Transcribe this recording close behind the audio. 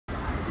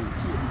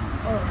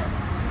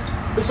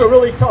It's a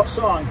really tough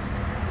song.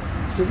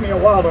 It took me a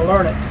while to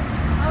learn it.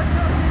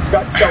 It's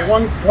got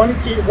one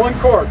key, one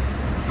chord.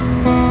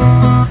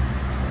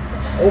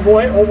 Oh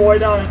boy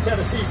down in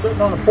Tennessee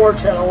sitting on the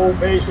porch had an old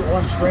bass with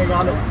one string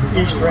on it,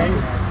 E string.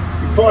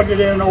 He plugged it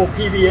in an old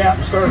PV amp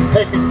and started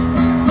picking.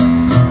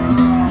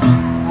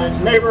 The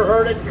neighbor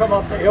heard it and come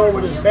up the hill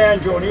with his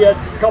banjo, and he had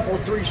a couple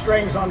of 3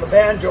 strings on the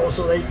banjo,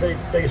 so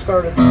they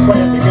started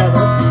playing together.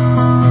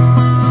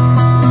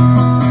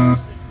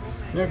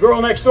 And the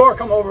girl next door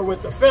come over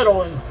with the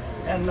fiddle, and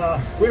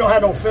we don't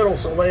have no fiddle,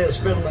 so Leia's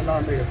fiddling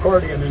on the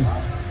accordion,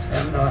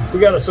 and we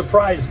got a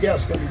surprise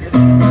guest going to get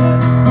in.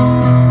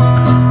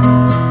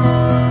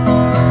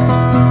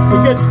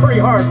 It gets pretty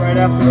hard right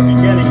after the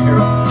beginning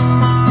here.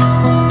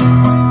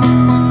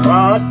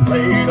 Clyde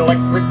played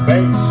electric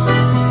bass,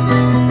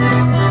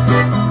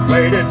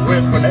 played it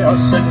with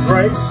finesse and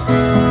grace.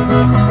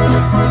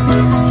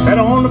 Sat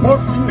on the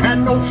porch and had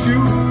no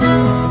shoes,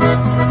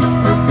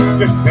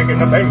 just picking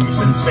the bass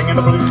and singing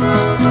the blues.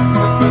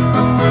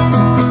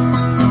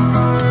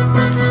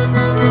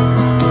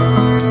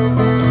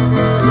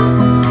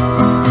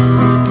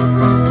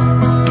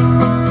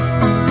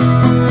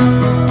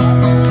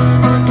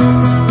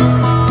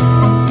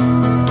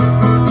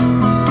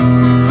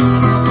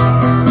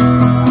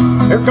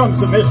 Here comes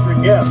the mystery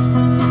guest.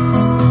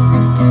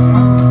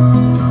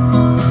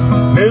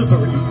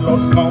 Misery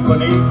loves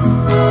company.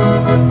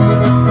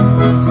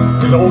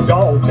 His old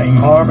dog sang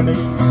harmony.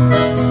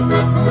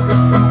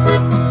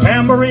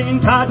 Tambourine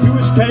tied to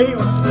his tail.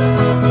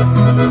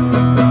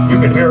 You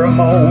can hear him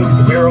moan, you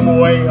can hear him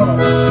wail.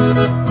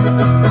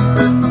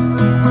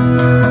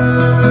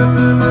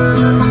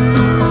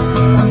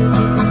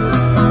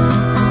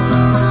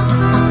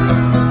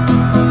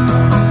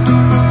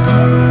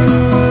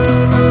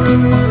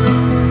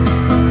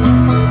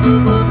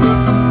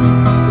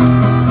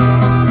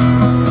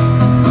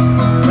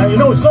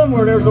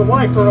 Somewhere there's a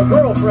wife or a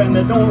girlfriend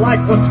that don't like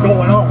what's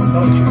going on,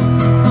 don't you?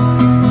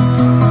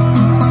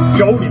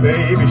 Jody,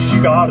 baby, she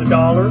got $1.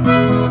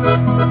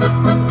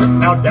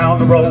 Out down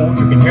the road,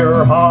 you can hear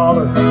her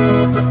holler.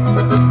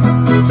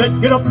 Said,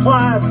 get up,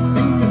 Clyde,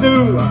 what to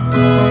do?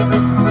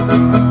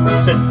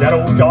 Said, that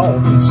old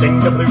dog can sing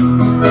the blues.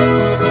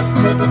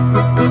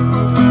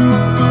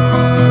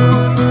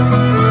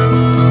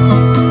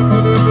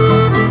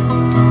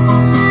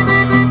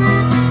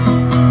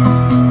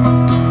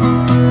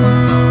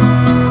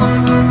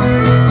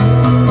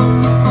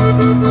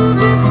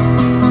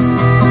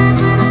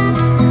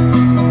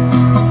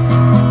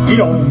 He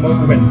don't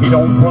move and he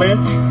don't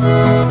flinch.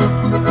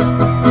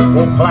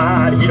 Old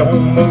Clyde, he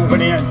don't move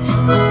an inch.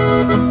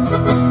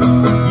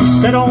 He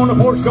sat on the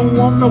porch, don't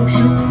want no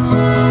shoes.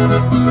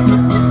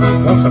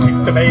 Wants to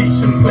pick the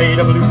bass and play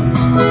the blues.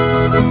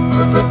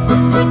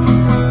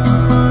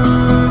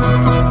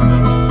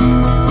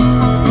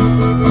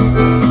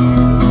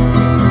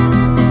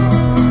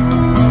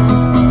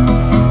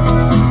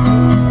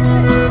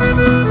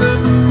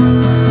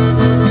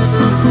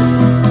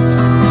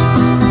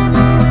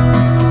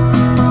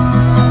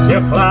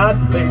 Clyde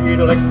played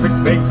electric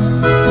bass.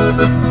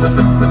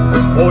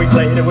 Oh, he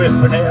played it with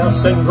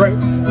finesse and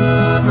grace.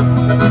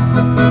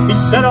 He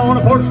sat on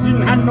a porch,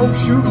 didn't have no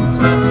shoes.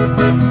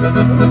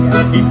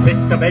 He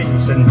picked the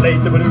bass and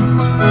played the blues.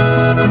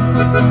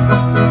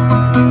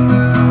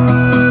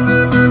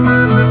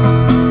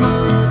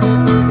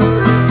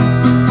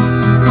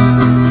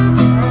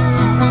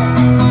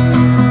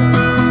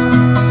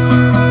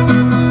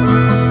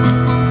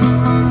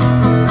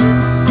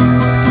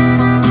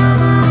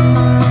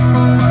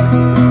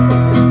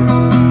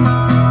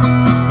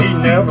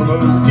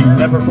 He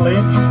never flinched.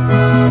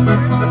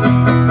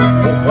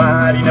 Oh,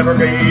 Clyde, he never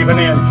gave an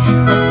inch.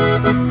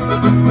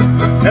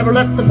 Never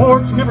left the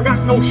porch, never got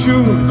no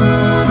shoes.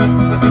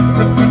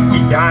 He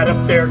died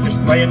up there just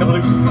playing the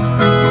blues.